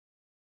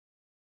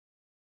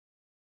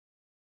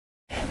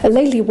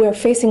Lately, we're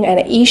facing an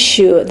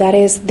issue that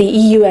is the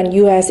EU and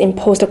US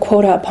imposed a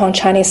quota upon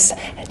Chinese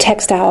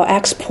textile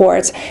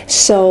exports.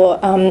 So,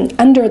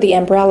 under the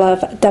umbrella of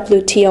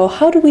WTO,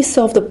 how do we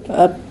solve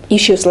the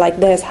issues like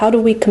this? How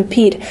do we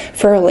compete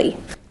fairly?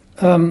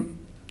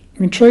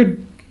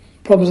 Trade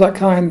problems of that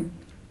kind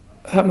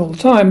happen all the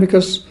time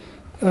because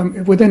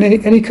within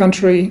any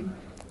country,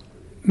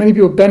 many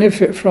people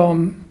benefit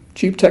from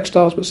cheap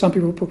textiles, but some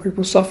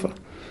people suffer.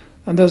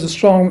 And there's a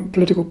strong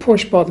political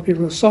push by the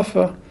people who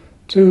suffer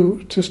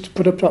to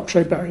put up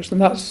trade barriers.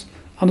 And that's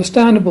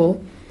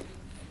understandable.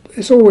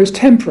 It's always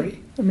temporary.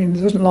 It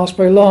doesn't last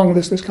very long,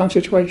 this kind of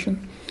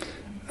situation.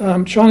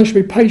 China should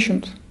be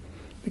patient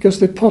because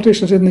the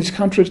politicians in these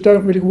countries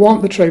don't really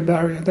want the trade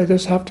barrier. They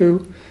just have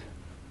to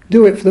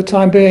do it for the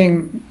time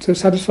being to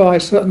satisfy a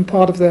certain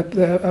part of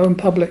their own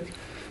public.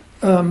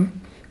 And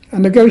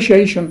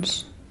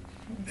negotiations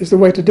is the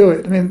way to do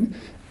it.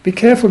 Be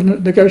careful,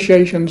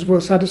 negotiations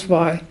will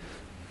satisfy,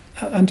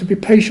 and to be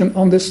patient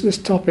on this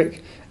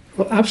topic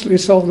will absolutely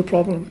solve the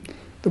problem.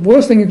 The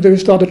worst thing you can do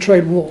is start a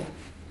trade war,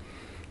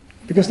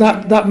 because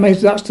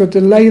that's to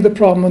delay the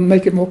problem and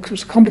make it more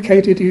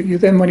complicated. You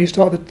then, when you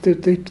start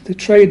the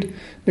trade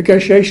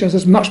negotiations,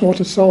 there's much more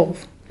to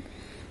solve.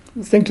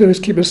 The thing to do is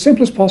keep it as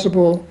simple as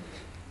possible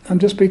and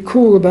just be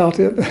cool about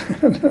it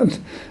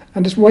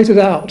and just wait it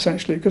out,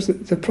 essentially, because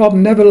the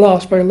problem never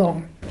lasts very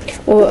long.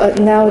 Well,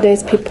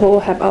 nowadays people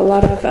have a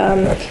lot of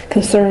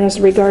concerns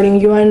regarding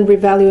yuan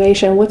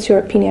revaluation. What's your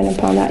opinion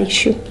upon that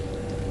issue?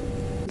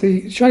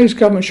 The Chinese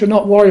government should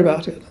not worry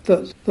about it,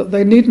 that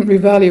they needn't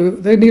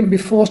revalue, they needn't be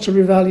forced to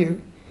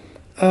revalue.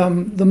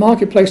 The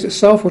marketplace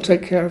itself will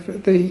take care of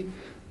it.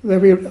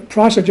 There'll be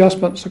price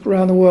adjustments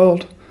around the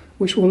world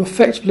which will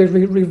effectively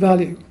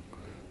revalue.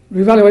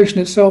 Revaluation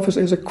itself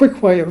is a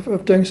quick way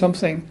of doing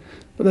something,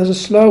 but there's a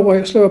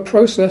slower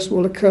process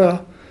will occur.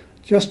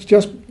 Just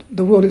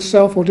the world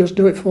itself will just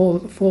do it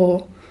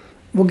will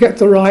get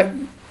the right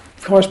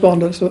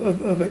correspondence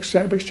of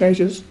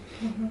exchanges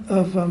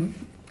of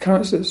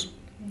currencies.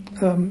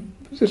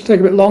 It'll take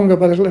a bit longer,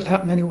 but it'll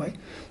happen anyway.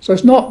 So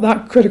it's not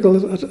that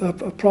critical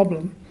a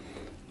problem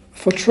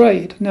for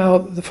trade. Now,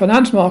 the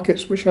finance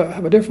markets, which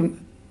have a different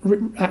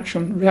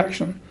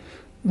reaction,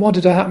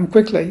 wanted to happen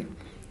quickly,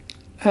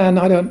 and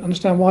I don't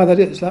understand why that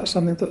is. That's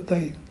something that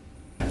they...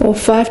 Well,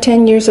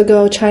 5-10 years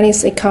ago,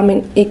 Chinese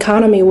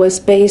economy was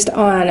based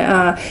on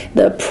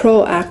the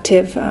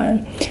proactive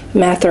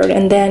method,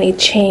 and then it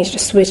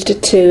switched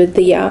to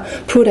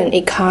the prudent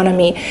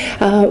economy.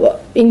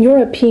 In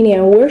your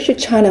opinion, where should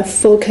China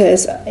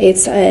focus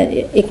its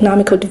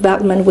economical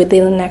development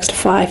within the next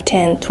 5,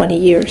 10, 20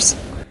 years?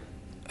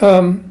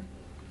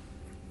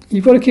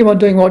 You've got to keep on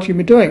doing what you've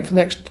been doing for the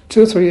next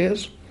 2 or 3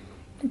 years,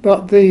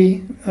 but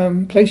the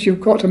place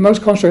you've got to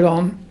most concentrate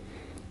on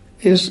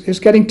is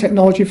getting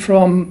technology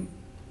from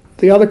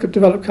the other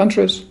developed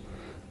countries.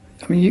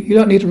 You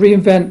don't need to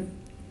reinvent.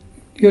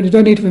 You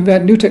don't need to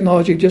invent new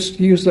technology. Just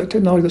use the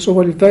technology that's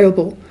already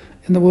available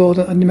in the world,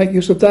 and you make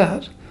use of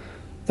that.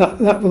 That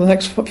for the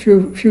next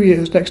few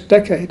years, next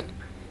decade.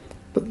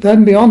 But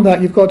then beyond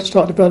that, you've got to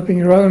start developing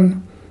your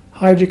own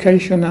higher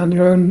education and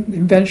your own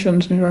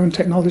inventions and your own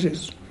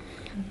technologies,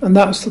 and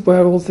that's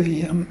where all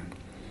the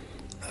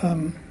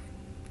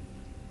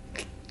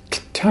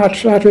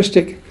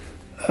characteristic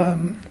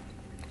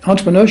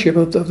entrepreneurship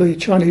of the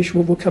Chinese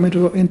will come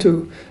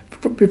into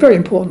be very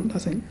important, I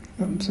think.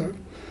 So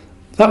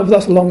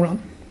that's the long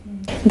run.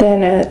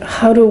 Then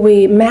how do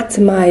we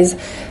maximize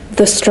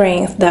the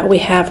strength that we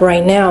have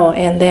right now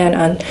and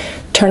then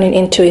turn it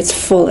into its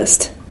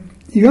fullest?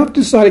 You have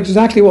to decide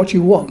exactly what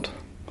you want.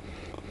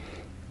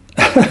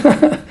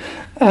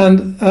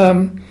 And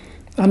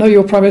I know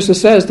your Prime Minister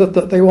says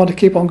that they want to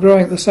keep on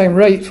growing at the same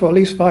rate for at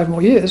least 5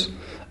 more years.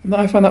 And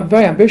I find that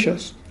very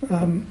ambitious.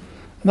 And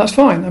that's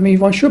fine.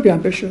 One should be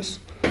ambitious.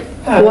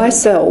 Why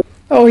so?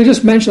 Oh, he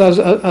just mentioned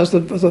as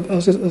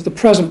the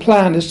present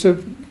plan is to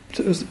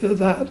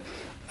that.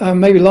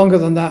 Maybe longer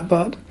than that,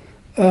 but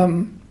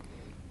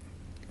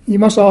you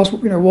must ask,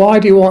 why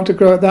do you want to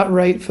grow at that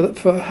rate?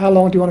 For how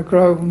long do you want to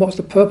grow, and what's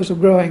the purpose of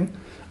growing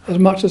as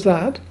much as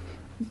that?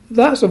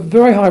 That's a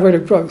very high rate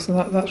of growth, and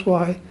that's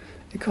why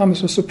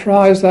economists are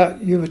surprised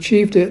that you've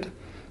achieved it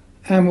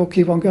and will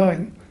keep on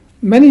going.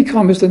 Many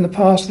economists in the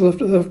past that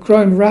have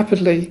grown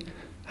rapidly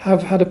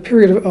have had a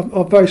period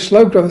of very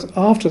slow growth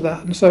after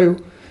that, and so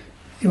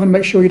you want to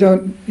make sure you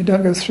don't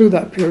go through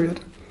that period.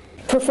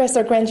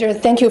 Professor Granger,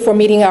 thank you for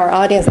meeting our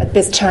audience at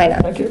BIS China.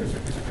 Thank you.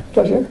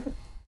 Pleasure.